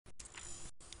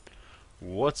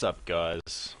What's up,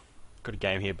 guys? Got a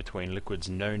game here between Liquid's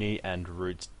NonY and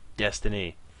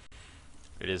ROOTDestiny.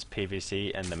 It is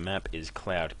PvZ and the map is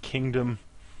Cloud Kingdom.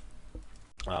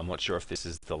 I'm not sure if this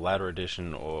is the latter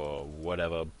edition or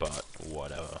whatever, but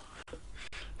whatever.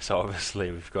 So obviously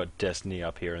we've got Destiny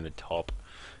up here in the top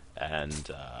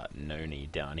and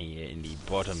NonY down here in the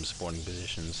bottom spawning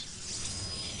positions.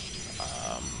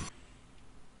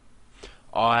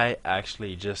 I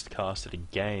actually just casted a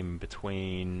game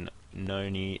between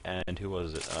NonY and who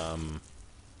was it?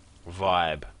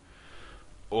 Vibe.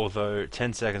 Although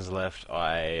 10 seconds left,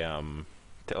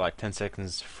 like 10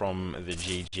 seconds from the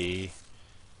GG,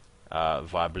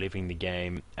 Vibe leaving the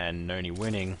game and NonY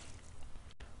winning,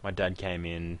 my dad came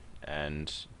in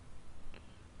and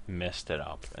messed it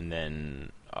up, and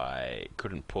then I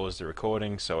couldn't pause the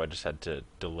recording, so I just had to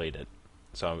delete it.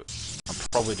 So I'm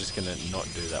probably just gonna not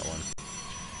do that one.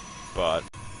 But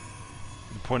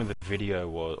the point of the video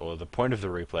was, or the point of the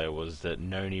replay was that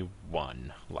NonY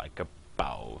won like a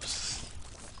boss.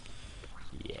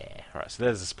 Yeah. Alright, so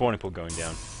there's the spawning pool going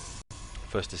down.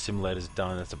 First assimilator's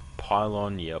done, that's a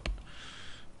pylon, yep.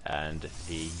 And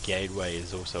the gateway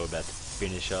is also about to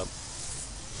finish up.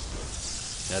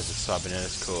 There's the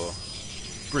cybernetics core.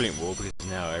 Brilliant wall, because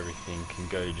now everything can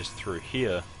go just through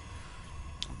here.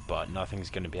 But nothing's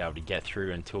going to be able to get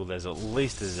through until there's at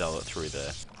least a zealot through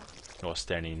there. Or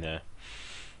standing there.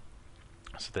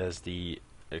 So there's the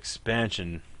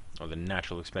expansion, or the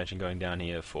natural expansion going down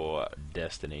here for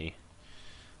Destiny.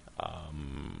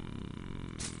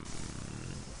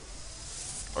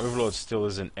 Overlord still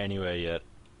isn't anywhere yet.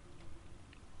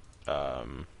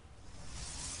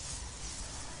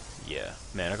 Yeah,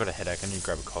 man, I got a headache. I need to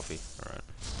grab a coffee. Alright.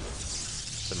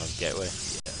 Is that another gateway?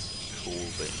 Yes. Cool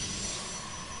beans.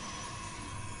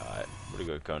 Alright, what do we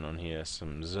got going on here?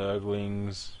 Some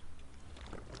zerglings.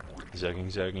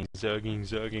 Zerging.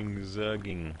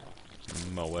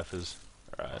 Moeffers.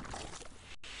 Alright.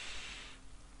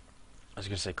 I was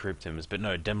gonna say creep timbers, but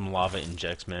no, dem lava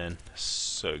injects, man.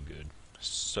 So good.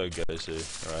 So go-to.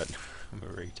 Alright. I'm a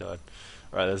retard.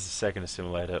 Alright, there's the second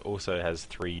assimilator. Also has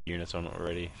 3 units on it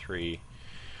already. Three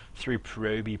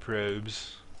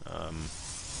probes.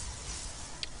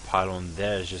 Pylon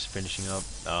there is just finishing up.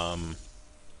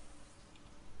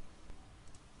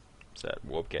 Is that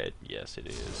warp gate? Yes, it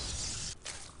is.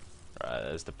 Right,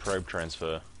 there's the probe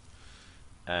transfer.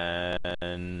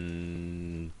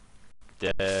 And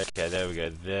there, okay, there we go.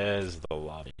 There's the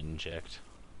lava inject.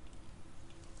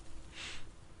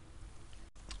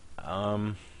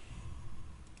 By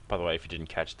the way, if you didn't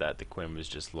catch that, the Queen was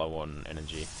just low on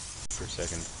energy for a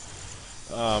second.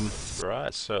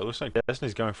 Right, so it looks like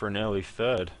Destiny's going for an early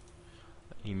third.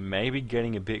 He may be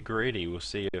getting a bit greedy. We'll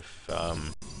see if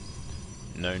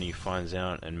NonY finds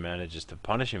out and manages to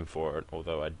punish him for it,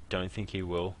 although I don't think he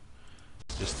will.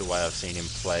 Just the way I've seen him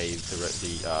play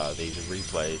these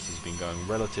replays, he's been going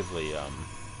relatively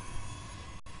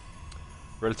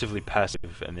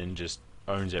passive and then just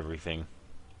owns everything.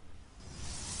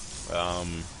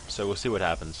 So we'll see what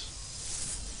happens.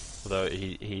 Although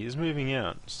he is moving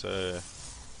out, so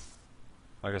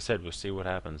like I said, we'll see what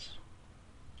happens.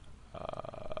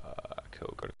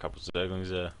 Cool, got a couple of zerglings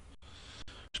there.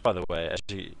 Which, by the way, as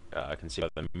you can see by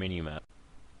the mini-map,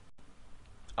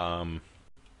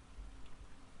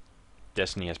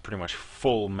 Destiny has pretty much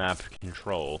full map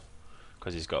control,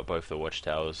 because he's got both the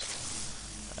watchtowers.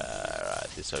 Right,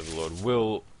 this Overlord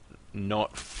will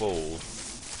not fall,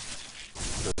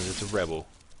 because it's a rebel.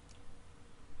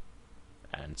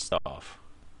 And staff.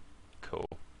 Cool.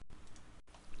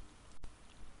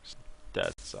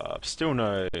 That's still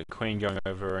no queen going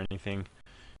over or anything.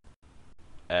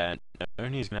 And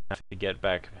NonY's gonna have to get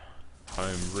back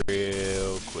home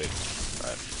real quick,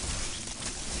 right?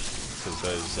 Because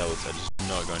those zealots are just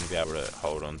not going to be able to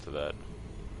hold on to that.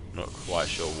 Not quite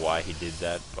sure why he did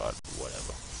that, but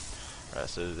whatever. Right,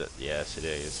 so that, yes it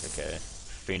is, okay.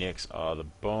 Phoenix are the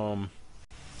bomb.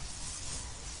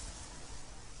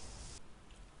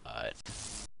 Alright.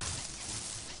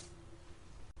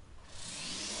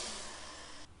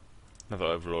 Another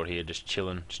Overlord here, just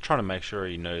chilling, just trying to make sure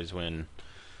he knows when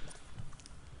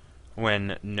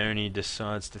NonY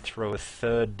decides to throw a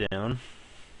third down.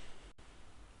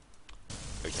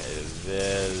 Okay,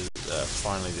 there's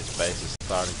finally this base is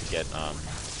starting to get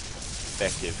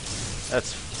effective.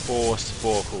 That's 4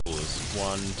 spore coolers.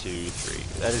 1, 2, 3.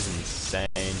 That is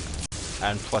insane.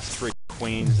 And plus 3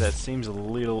 queens. That seems a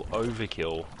little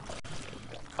overkill.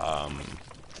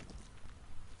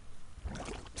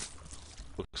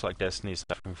 Looks like Destiny's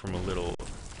suffering from a little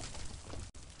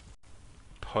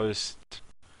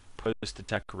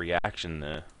post-attack reaction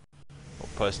there, or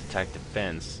post-attack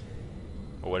defense.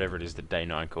 or whatever it is that Day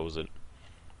 9 calls it.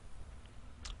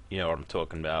 You know what I'm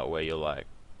talking about, where you're like,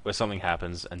 where something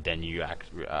happens and then you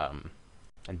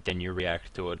and then you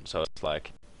react to it. So it's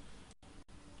like,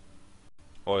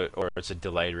 or it's a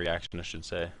delayed reaction, I should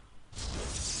say.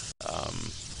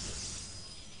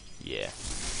 Yeah.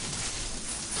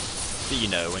 But you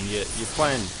know, when you're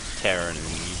playing Terran and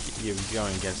you're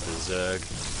going against the Zerg,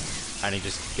 and he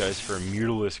just goes for a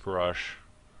Mutalisk rush,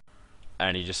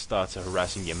 and he just starts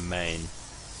harassing your main.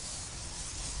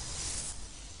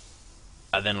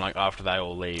 And then, like, after they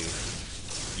all leave,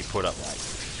 you put up, like,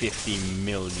 50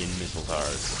 million missile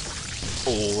turrets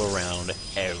all around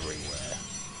everywhere.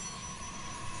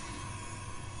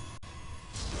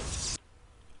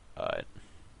 Alright.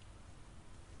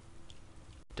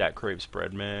 Dat creep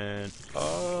spread, man.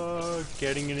 Oh,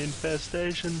 getting an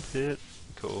infestation pit.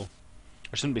 Cool.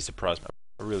 I shouldn't be surprised, but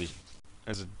I really...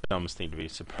 It's the dumbest thing to be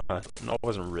surprised. No, I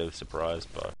wasn't really surprised,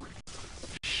 but...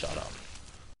 Shut up.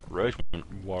 Roach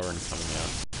Warren coming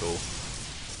out. Cool.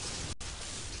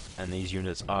 And these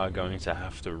units are going to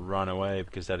have to run away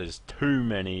because that is too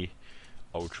many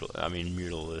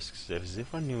Mutalisks. As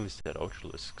if I nearly said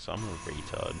Ultralisks, I'm a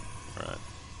retard. Right.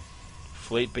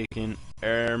 Fleet Beacon,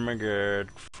 oh my god,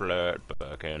 Flirt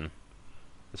Beacon.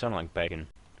 They sound like bacon.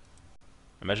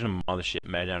 Imagine a mothership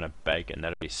made out of bacon,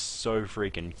 that'd be so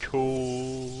freaking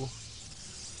cool.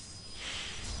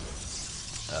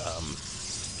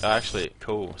 Actually,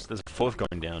 cool. So there's a fourth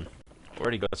going down.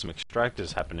 Already got some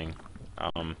extractors happening.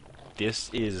 This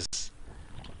is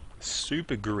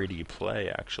super gritty play,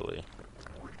 actually.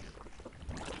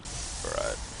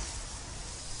 Alright.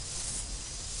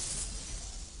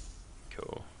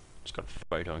 Cool. Just got a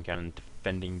photon cannon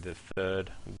defending the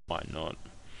third. Why not?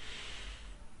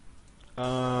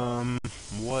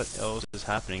 What else is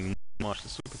happening? Not much.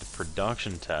 Let's look at the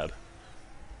production tab.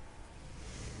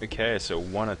 Okay, so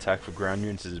one attack for ground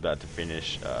units is about to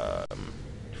finish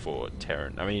for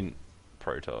Terran.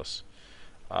 Protoss.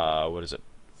 What is it?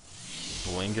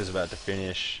 Blink is about to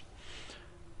finish.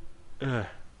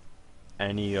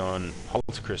 Anion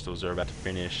Pulse Crystals are about to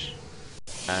finish.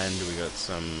 And we got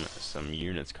some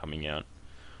units coming out.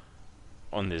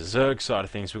 On the Zerg side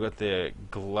of things, we got the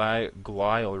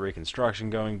Glial Reconstruction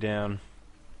going down.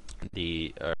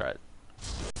 Alright.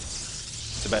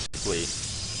 So basically,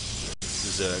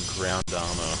 Zerg ground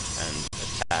armor and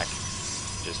attack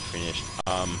just finished.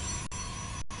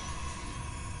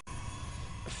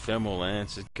 Thermal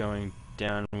Lance is going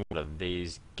down. What are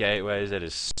these gateways? That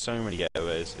is so many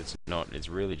gateways. It's not. It's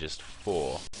really just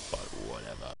 4. But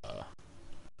whatever.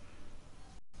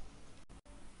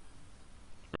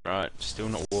 Right. Still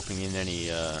not warping in any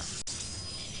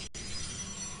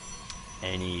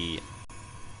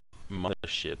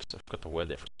motherships. I've got the word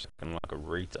there for a second, like a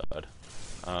retard.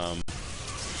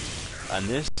 And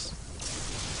this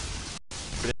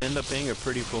could end up being a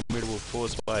pretty formidable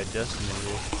force by Destiny.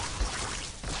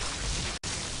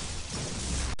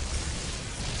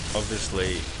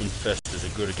 Obviously, infestors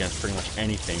are good against pretty much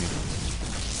anything.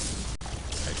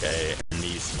 Okay, and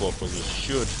these sport builders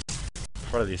should.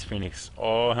 Part of this Phoenix.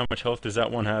 Oh, how much health does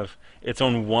that one have? It's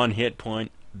on 1 hit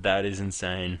point. That is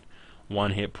insane.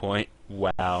 1 hit point.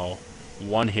 Wow.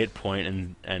 1 hit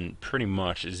point and pretty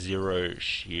much 0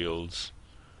 shields.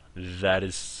 That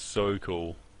is so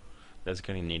cool. That's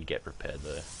going to need to get repaired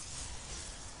though.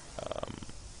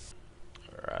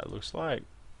 Alright, looks like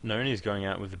NonY's going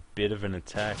out with a bit of an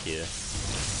attack here.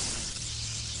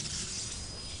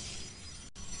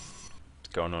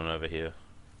 What's going on over here?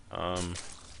 Oh,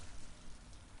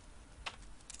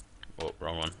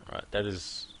 wrong one. Right, that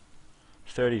is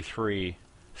 33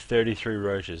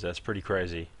 roaches. That's pretty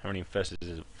crazy. How many infestors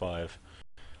is it? 5.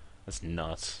 That's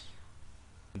nuts.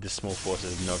 This small force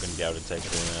is not going to be able to take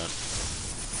it all out.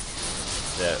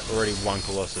 There, already one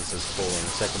Colossus has fallen.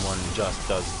 The second one just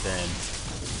does 10.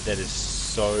 That is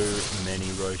so many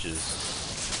roaches.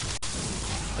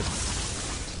 It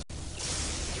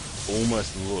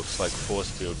almost looks like force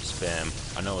field spam.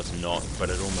 I know it's not, but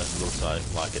it almost looks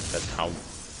like it. That's how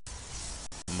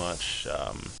much,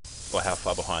 or how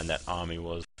far behind that army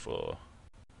was for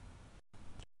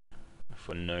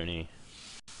NonY.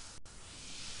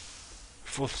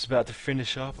 Fourth is about to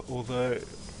finish up, although...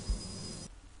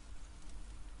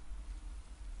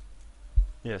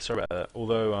 Yeah, sorry about that.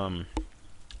 Although,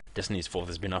 Destiny's 4th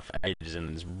has been up for ages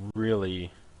and is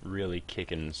really, really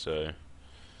kicking, so...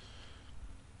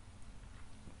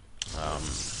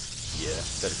 yeah,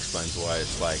 that explains why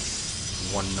it's like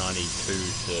 192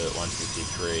 to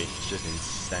 153. It's just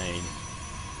insane.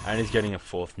 And he's getting a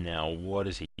 4th now. What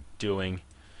is he doing?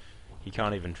 He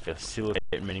can't even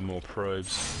facilitate many more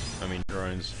probes. I mean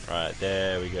drones. Right,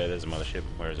 there we go. There's a mothership.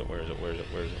 Where is it? Where is it? Where is it?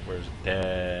 Where is it? Where is it?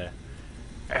 There.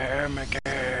 Oh my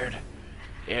god.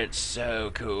 It's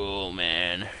so cool,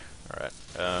 man. Alright,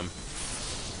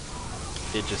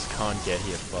 it just can't get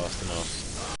here fast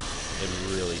enough. It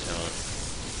really can't.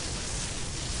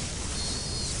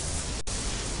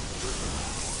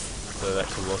 So that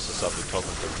Colossus up the top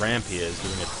of the ramp here is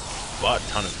doing a butt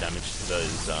ton of damage to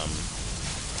those,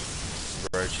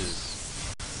 roaches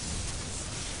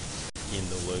in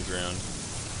the low ground.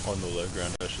 On the low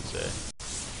ground, I should say.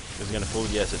 Is it gonna fall?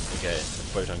 Yes, it's okay. The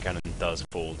photon cannon does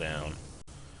fall down.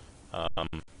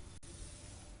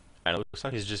 And it looks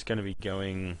like he's just gonna be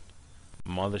going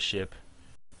Mothership,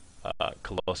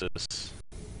 Colossus,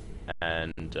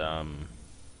 and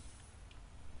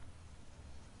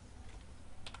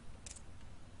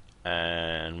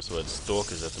what's the word?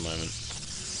 Stalkers at the moment.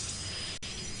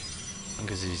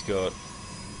 Because he's got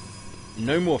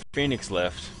no more Phoenix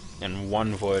left and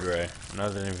one Void Ray, and I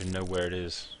don't even know where it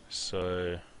is.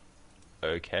 So,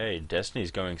 okay,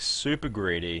 Destiny's going super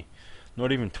greedy.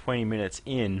 Not even 20 minutes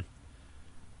in,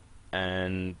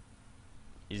 and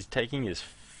he's taking his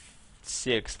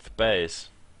 6th base.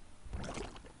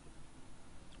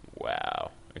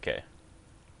 Wow. Okay.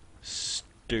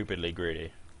 Stupidly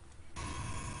greedy.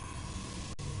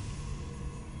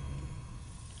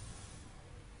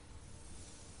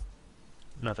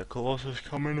 Another Colossus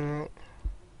coming out.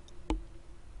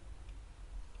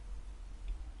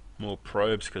 More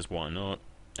probes, because why not?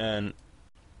 And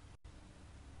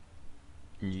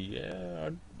yeah,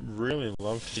 I'd really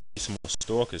love to see some more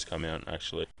Stalkers come out,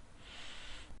 actually.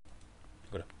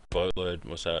 Got a boatload,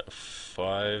 what's that?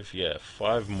 5? Yeah,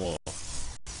 5 more.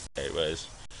 Anyways,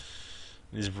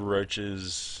 these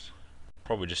roaches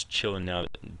probably just chilling now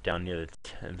down near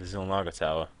the Zilnaga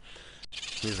Tower.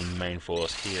 Here's the main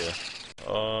force here.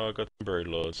 Oh, got the Brood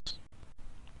Lords.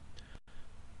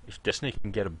 If Destiny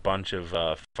can get a bunch of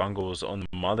fungals on the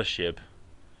mothership,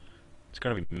 it's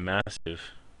going to be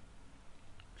massive.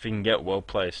 If he can get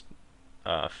well-placed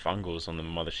fungals on the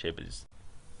mothership, it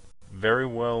very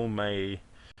well may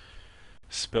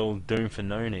spell doom for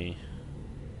NonY.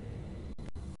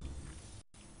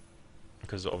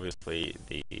 Because obviously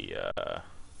the...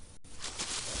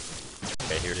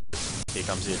 okay, here it is. Here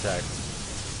comes the attack.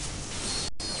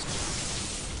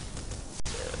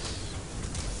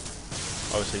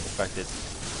 Obviously, the fact that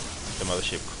the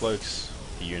mothership cloaks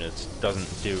the units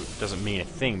doesn't mean a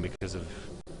thing because of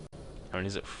how many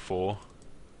is it? 4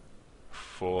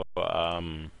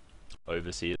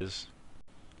 overseers.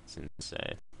 It's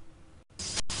insane.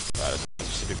 But I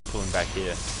should be pulling back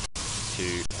here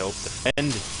to help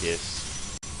defend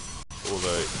this.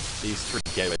 Although these 3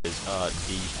 gateways are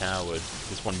depowered,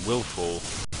 this one will fall,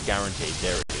 guaranteed.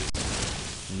 There it is.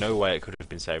 No way it could have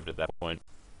been saved at that point.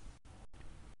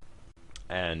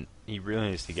 And he really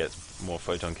needs to get more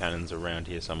photon cannons around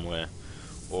here somewhere,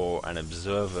 or an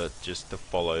observer just to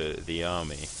follow the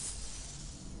army.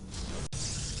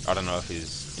 I don't know if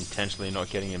he's intentionally not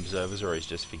getting observers or he's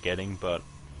just forgetting, but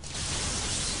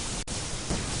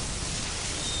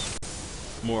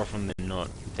more often than not,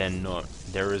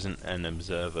 there isn't an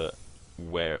observer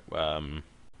where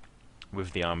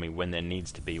with the army when there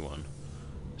needs to be one.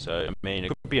 So I mean, it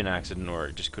could be an accident or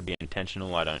it just could be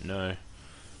intentional. I don't know.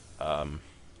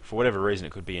 For whatever reason,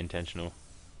 it could be intentional.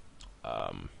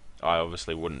 I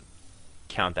obviously wouldn't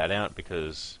count that out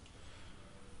because,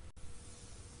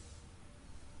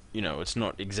 you know, it's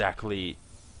not exactly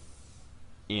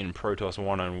in Protoss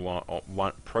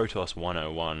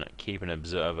 101, keep an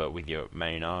observer with your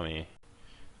main army.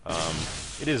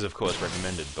 It is, of course,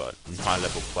 recommended, but in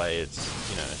high-level play, it's,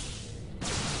 you know,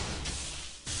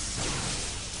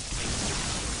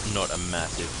 not a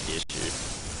massive issue.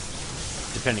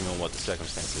 Depending on what the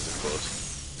circumstances, of course.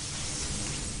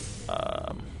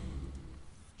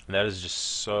 That is just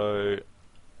so...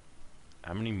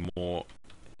 How many more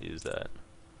is that?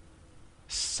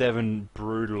 7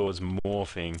 Broodlords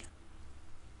morphing.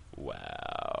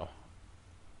 Wow.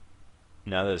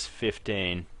 Now there's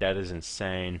 15. That is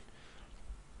insane.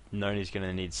 NonY's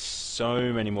gonna need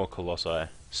so many more Colossi.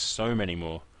 So many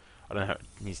more. I don't know how...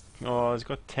 He's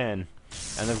got 10.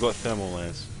 And they've got thermal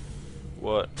lance.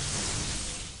 What?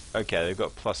 Okay, they've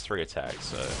got +3 attack,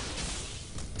 so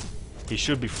he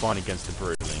should be fine against the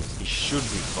Broodlings. He should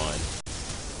be fine,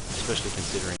 especially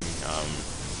considering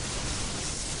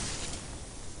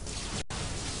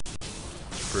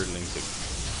Broodlings that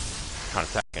can't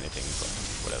attack anything, but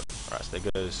whatever. Alright, so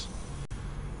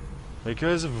there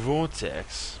goes a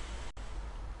Vortex.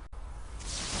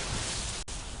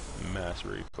 Mass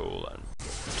recall and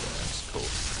Vortex. Cool.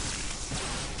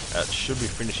 That should be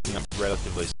finishing up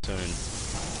relatively soon.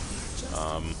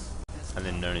 and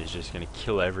then NonY's just going to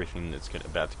kill everything that's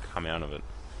about to come out of it.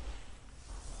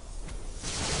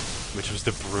 Which was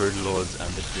the Broodlords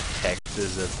and the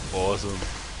Detectors. That's awesome.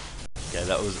 Yeah,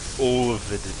 that was all of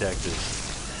the Detectors.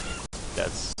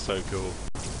 That's so cool.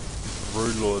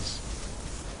 Broodlords.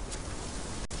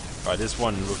 Right, this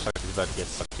one looks like it's about to get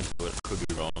sucked into it. Could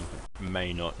be wrong.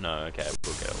 May not. No, okay,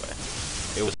 we'll get away.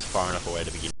 It was far enough away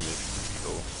to begin with.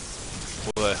 Cool.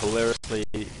 Although, hilariously,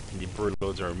 the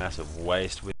Broodlords are a massive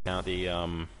waste without the,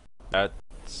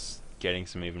 that's getting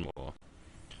some even more.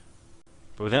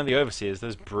 But without the Overseers,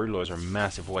 those Broodlords are a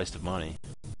massive waste of money.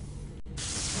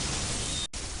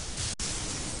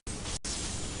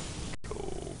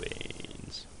 Cool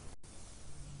beans.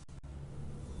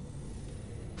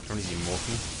 How many is he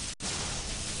morphing?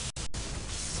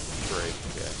 3.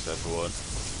 Okay, so that's what?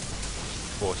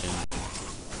 14.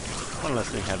 One less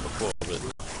than he had before, but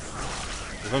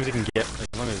as long as he can get, as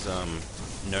long as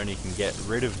NonY can get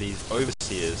rid of these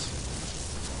Overseers,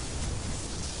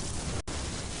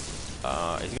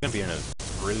 he's going to be in a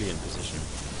brilliant position.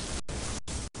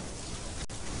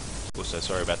 Also,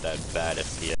 sorry about that bad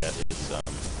FPS. It's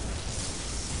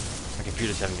my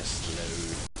computer's having a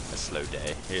slow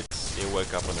day. It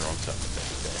woke up on the wrong side of the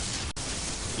day.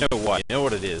 You know why? You know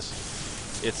what it is?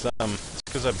 It's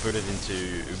because I booted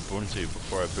into Ubuntu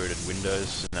before I booted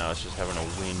Windows. Now it's just having a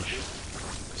whinge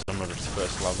because I'm not its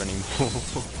first love anymore.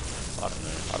 I don't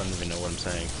know. I don't even know what I'm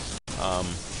saying.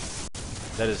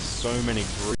 That is so many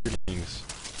broodings.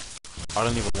 I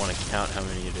don't even want to count how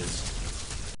many it is.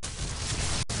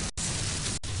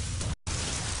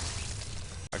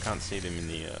 I can't see them in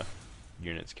the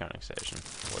units counting station.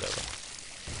 Whatever.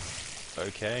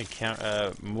 Okay,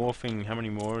 morphing. How many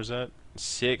more is that?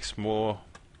 6 more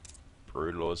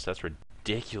Broodlords. That's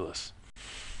ridiculous.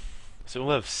 So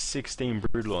we'll have 16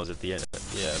 Broodlords at the end.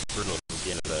 Yeah, Broodlords at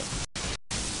the end of that.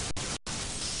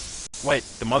 Wait,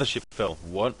 the mothership fell.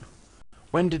 What?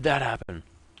 When did that happen?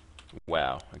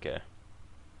 Wow. Okay.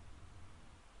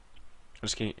 I'm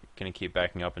just gonna keep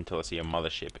backing up until I see a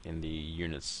mothership in the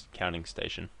units counting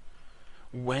station.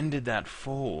 When did that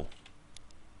fall?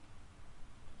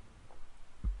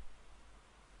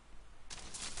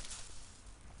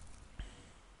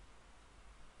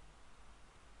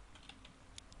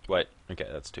 Wait, okay,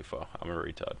 that's too far. I'm a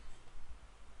retard.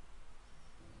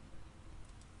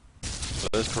 So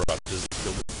those corruptors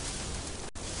killed it.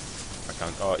 I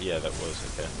can't. Oh, yeah, that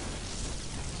was okay.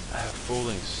 They are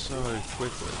falling so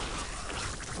quickly.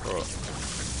 Oh,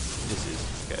 this is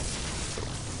okay.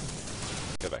 Cool.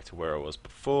 Go back to where I was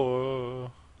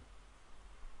before.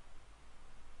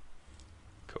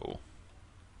 Cool.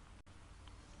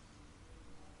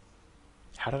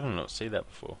 How did I not see that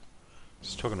before?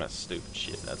 Just talking about stupid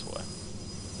shit, that's why.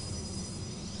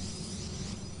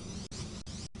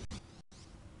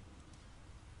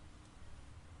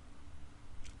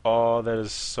 Oh, that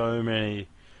is so many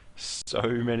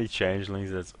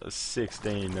changelings. That's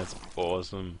 16. That's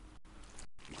awesome.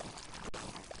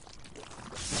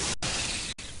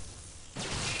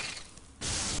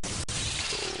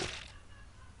 Cool.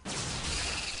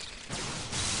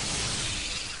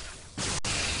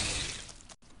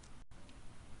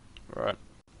 Right.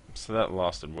 So that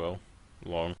lasted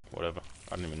long, whatever.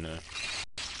 I don't even know.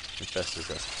 Infestors,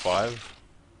 that's 5.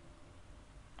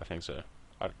 I think so.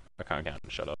 I can't count.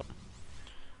 Shut up.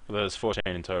 Well, there's 14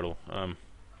 in total. Okay,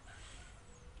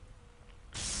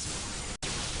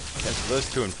 so those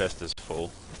 2 infestors fall.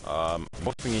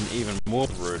 Morphing in even more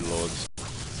Broodlords,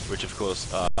 which of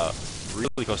course are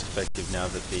really cost effective now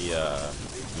that the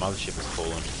mothership has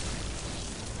fallen.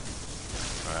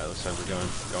 Alright, looks like we're going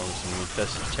with some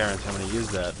infested Terrans. How many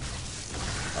is that?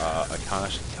 I can't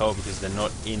actually tell because they're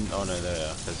not in. Oh no,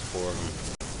 there's 4 of them.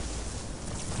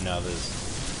 Now there's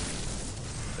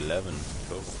 11.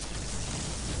 Cool.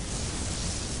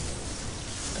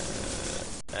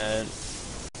 And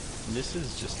this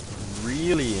is just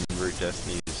really in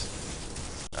ROOTDestiny's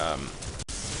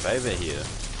favor here.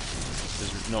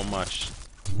 There's not much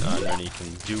NonY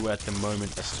can do at the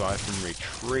moment aside from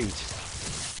retreat.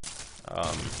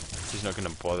 He's not going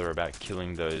to bother about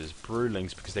killing those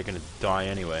broodlings because they're going to die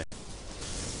anyway.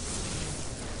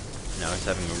 Now he's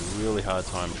having a really hard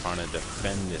time trying to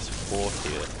defend this fort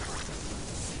here.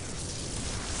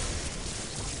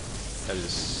 That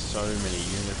is so many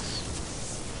units.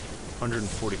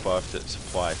 145 to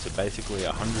supply, so basically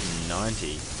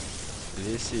 190.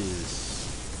 This is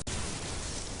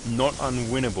not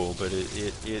unwinnable, but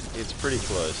it's pretty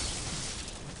close.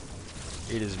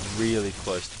 It is really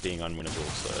close to being unwinnable,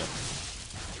 so...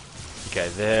 Okay,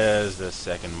 there's the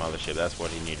second mothership. That's what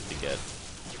he needed to get.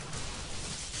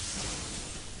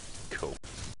 Cool.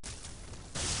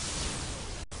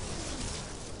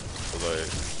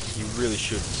 he really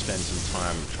should spend some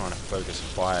time trying to focus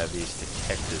fire these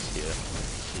detectors here.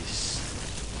 These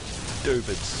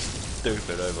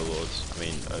stupid overlords. I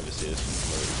mean, overseers.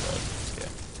 Okay.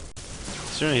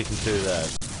 The sooner he can do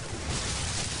that,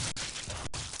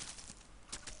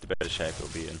 the better shape he'll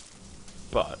be in.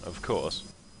 But, of course,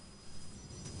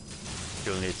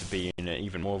 he'll need to be in an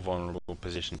even more vulnerable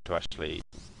position to actually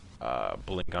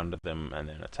blink under them and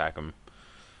then attack them.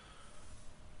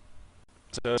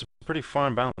 So it's a pretty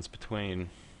fine balance between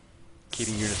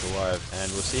keeping units alive,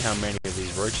 and we'll see how many of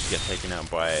these roaches get taken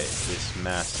out by this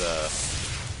mass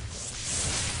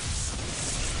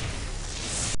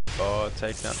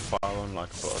takes out the pylon like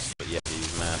a boss, but yeah,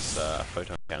 these mass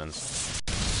photon cannons.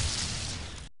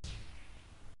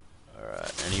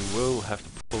 Alright, and he will have to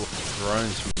pull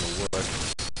drones from the work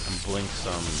and blink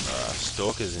some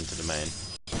stalkers into the main.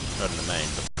 Not in the main,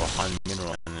 but behind the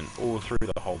mineral, and then all through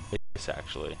the whole base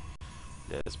actually.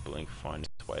 There's blink finding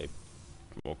its way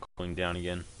more cooling down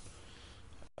again.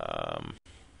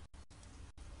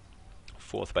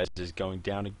 Fourth base is going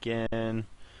down again.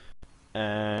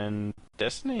 And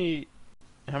Destiny,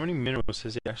 how many minerals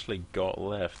has he actually got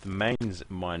left? The main's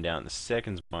mined out, the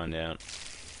second's mined out.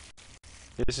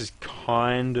 This is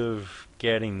kind of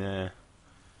getting there.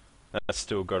 That's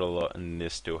still got a lot, and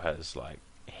this still has like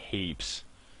heaps.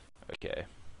 Okay.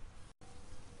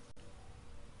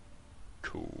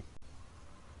 Cool.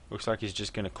 Looks like he's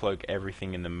just going to cloak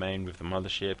everything in the main with the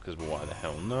mothership, because why the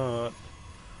hell not?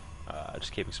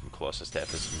 Just keeping some Colossus there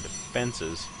for some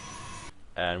defenses.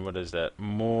 And what is that?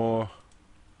 More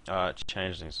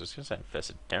changelings. I was going to say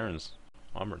infested Terrans.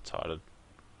 I'm retarded.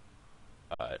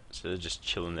 Alright, so they're just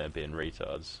chilling there being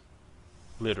retards.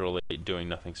 Literally doing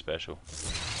nothing special.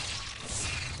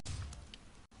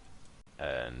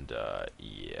 And,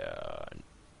 yeah.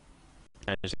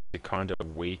 And just kind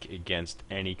of weak against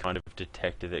any kind of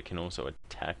detector that can also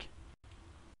attack.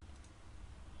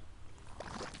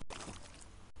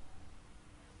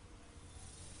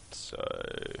 So,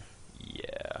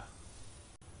 yeah.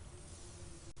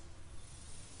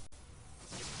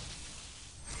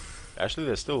 Actually,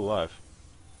 they're still alive.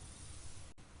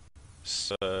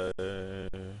 So... okay,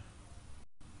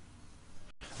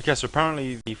 so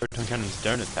apparently the photon cannons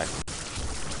don't attack them.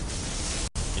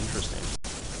 Interesting.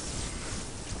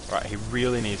 Right, he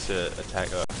really needs to attack,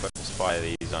 focus fire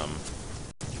these,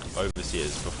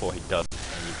 overseers before he does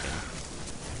anything.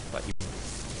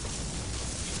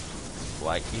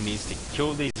 Like, he needs to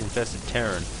kill these infested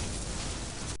Terran,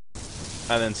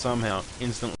 and then somehow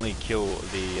instantly kill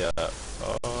the, the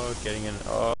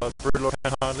Broodlord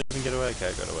can hardly even get away.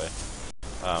 Okay, got away.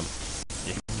 Yeah,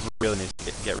 he really needs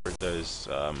to get rid of those,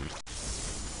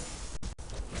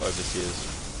 overseers.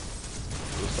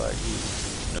 Looks like he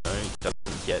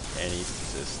doesn't get any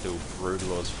because there's still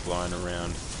Broodlords flying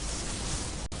around.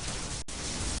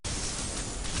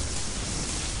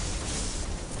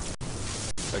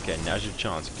 Okay, now's your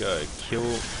chance. Go.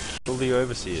 Kill the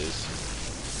overseers.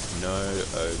 No,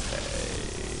 okay.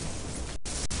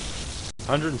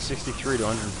 163 to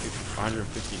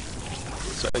 150.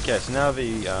 So, okay, so now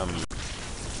the,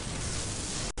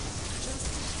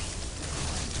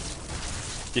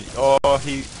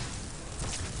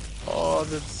 oh,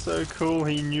 that's so cool.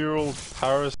 He neural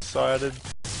parasited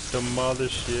the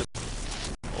mothership.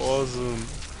 Awesome.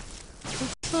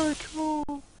 That's so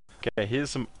cool. Okay,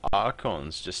 here's some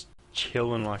Archons just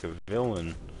chilling like a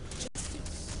villain.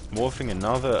 Morphing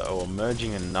another, or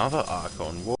merging another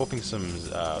Archon. Warping some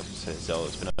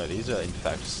Zealots, but no, these are in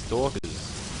fact Stalkers.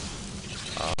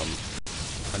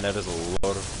 And that is a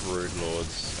lot of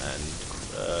Broodlords, and,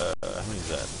 how many is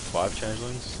that? 5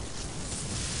 changelings?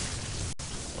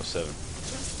 Or 7?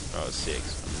 Oh, it's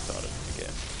 6. I'm retarded. Okay.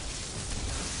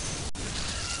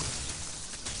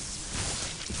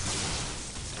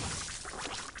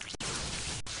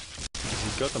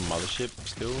 He's got the mothership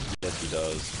still? Yes, he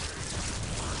does.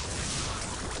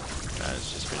 And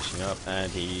it's just finishing up,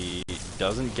 and he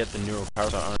doesn't get the neural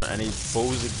parasite on it, and he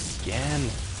falls again.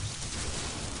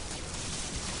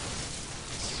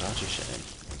 Such a shame.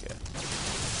 Okay.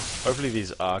 Hopefully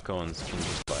these Archons can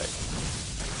just like...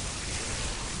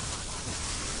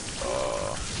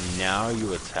 oh, now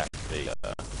you attack the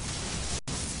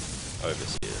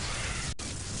overseers.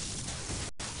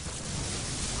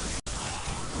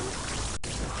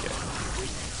 Okay.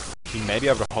 He may be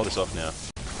able to hold this off now.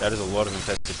 That is a lot of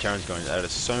infested Terrans going. That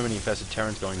is so many infested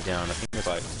Terrans going down. I think it's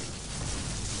like,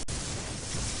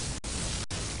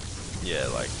 yeah,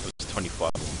 like it was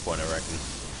 25 at one point, I reckon.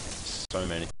 So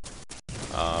many.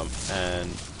 And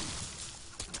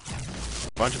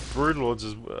a bunch of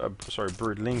Broodlords,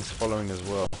 Broodlings following as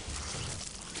well.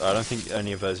 I don't think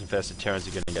any of those infested Terrans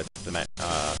are going to get the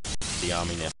the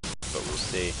army now, but we'll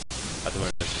see. At the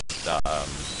moment, it's just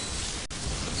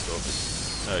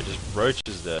no, just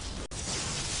roaches there.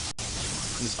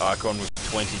 This Archon with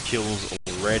 20 kills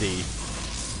already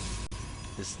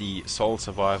is the sole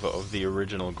survivor of the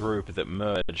original group that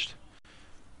merged.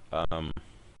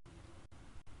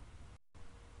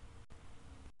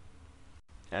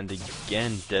 And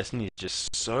again, Destiny's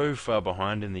just so far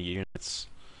behind in the units.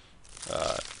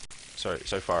 So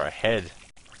far ahead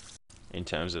in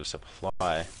terms of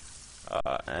supply.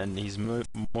 And he's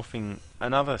morphing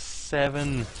another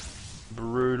 7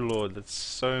 Broodlord. That's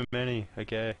so many.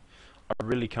 Okay, I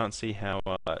really can't see how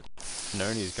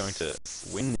NonY is going to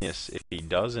win this if he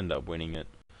does end up winning it.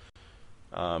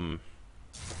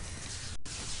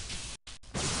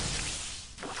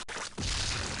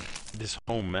 This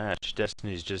whole match,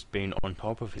 Destiny's just been on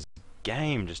top of his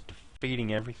game, just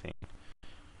defeating everything,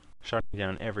 shutting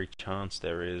down every chance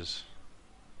there is.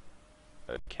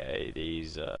 Okay,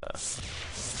 these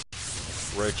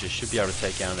roaches should be able to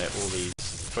take down all these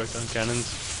photon cannons.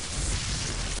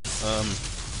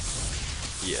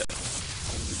 Yeah,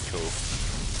 cool.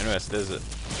 Anyways, there's a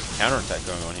counterattack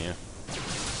going on here.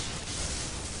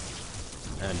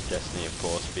 And Destiny, of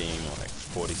course, being like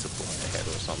 40 supply ahead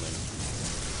or something.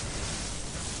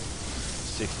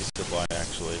 60 supply,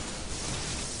 actually.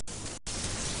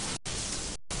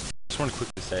 Just want to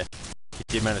quickly say, he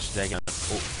did manage to take out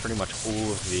pretty much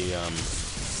all of the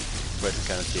photon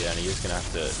cannons here, and he is going to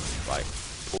have to like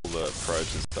pull the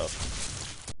probes and stuff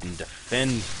and defend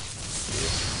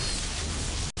this.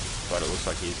 But it looks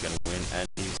like he's going to win, and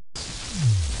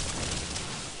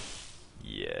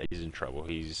he's in trouble.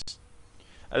 He's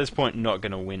at this point not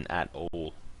going to win at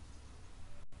all.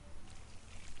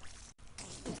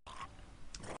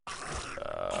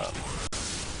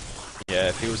 Yeah,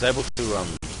 if he was able to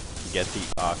get the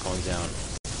Archon down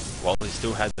while he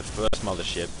still had the first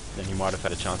mothership, then he might have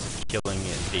had a chance of killing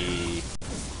the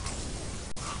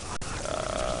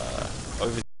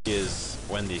over the years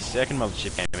when the second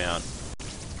mothership came out,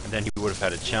 and then he would have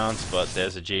had a chance, but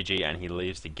there's a GG and he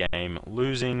leaves the game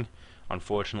losing,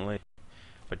 unfortunately,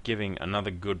 but giving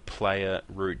another good player,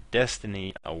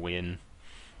 ROOTDestiny, a win,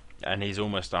 and he's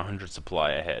almost 100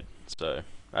 supply ahead. So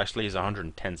actually he's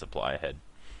 110 supply ahead.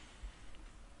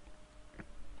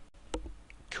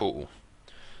 Cool.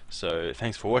 So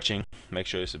thanks for watching. Make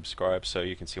sure you subscribe so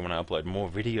you can see when I upload more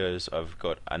videos. I've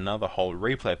got another whole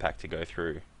replay pack to go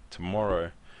through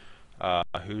tomorrow.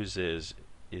 Whose is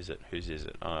it?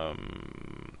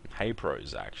 Hey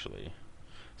Pros, actually.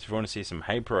 So if you want to see some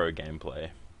Hey Pro gameplay,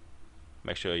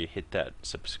 make sure you hit that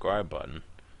subscribe button,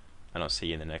 and I'll see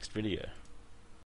you in the next video.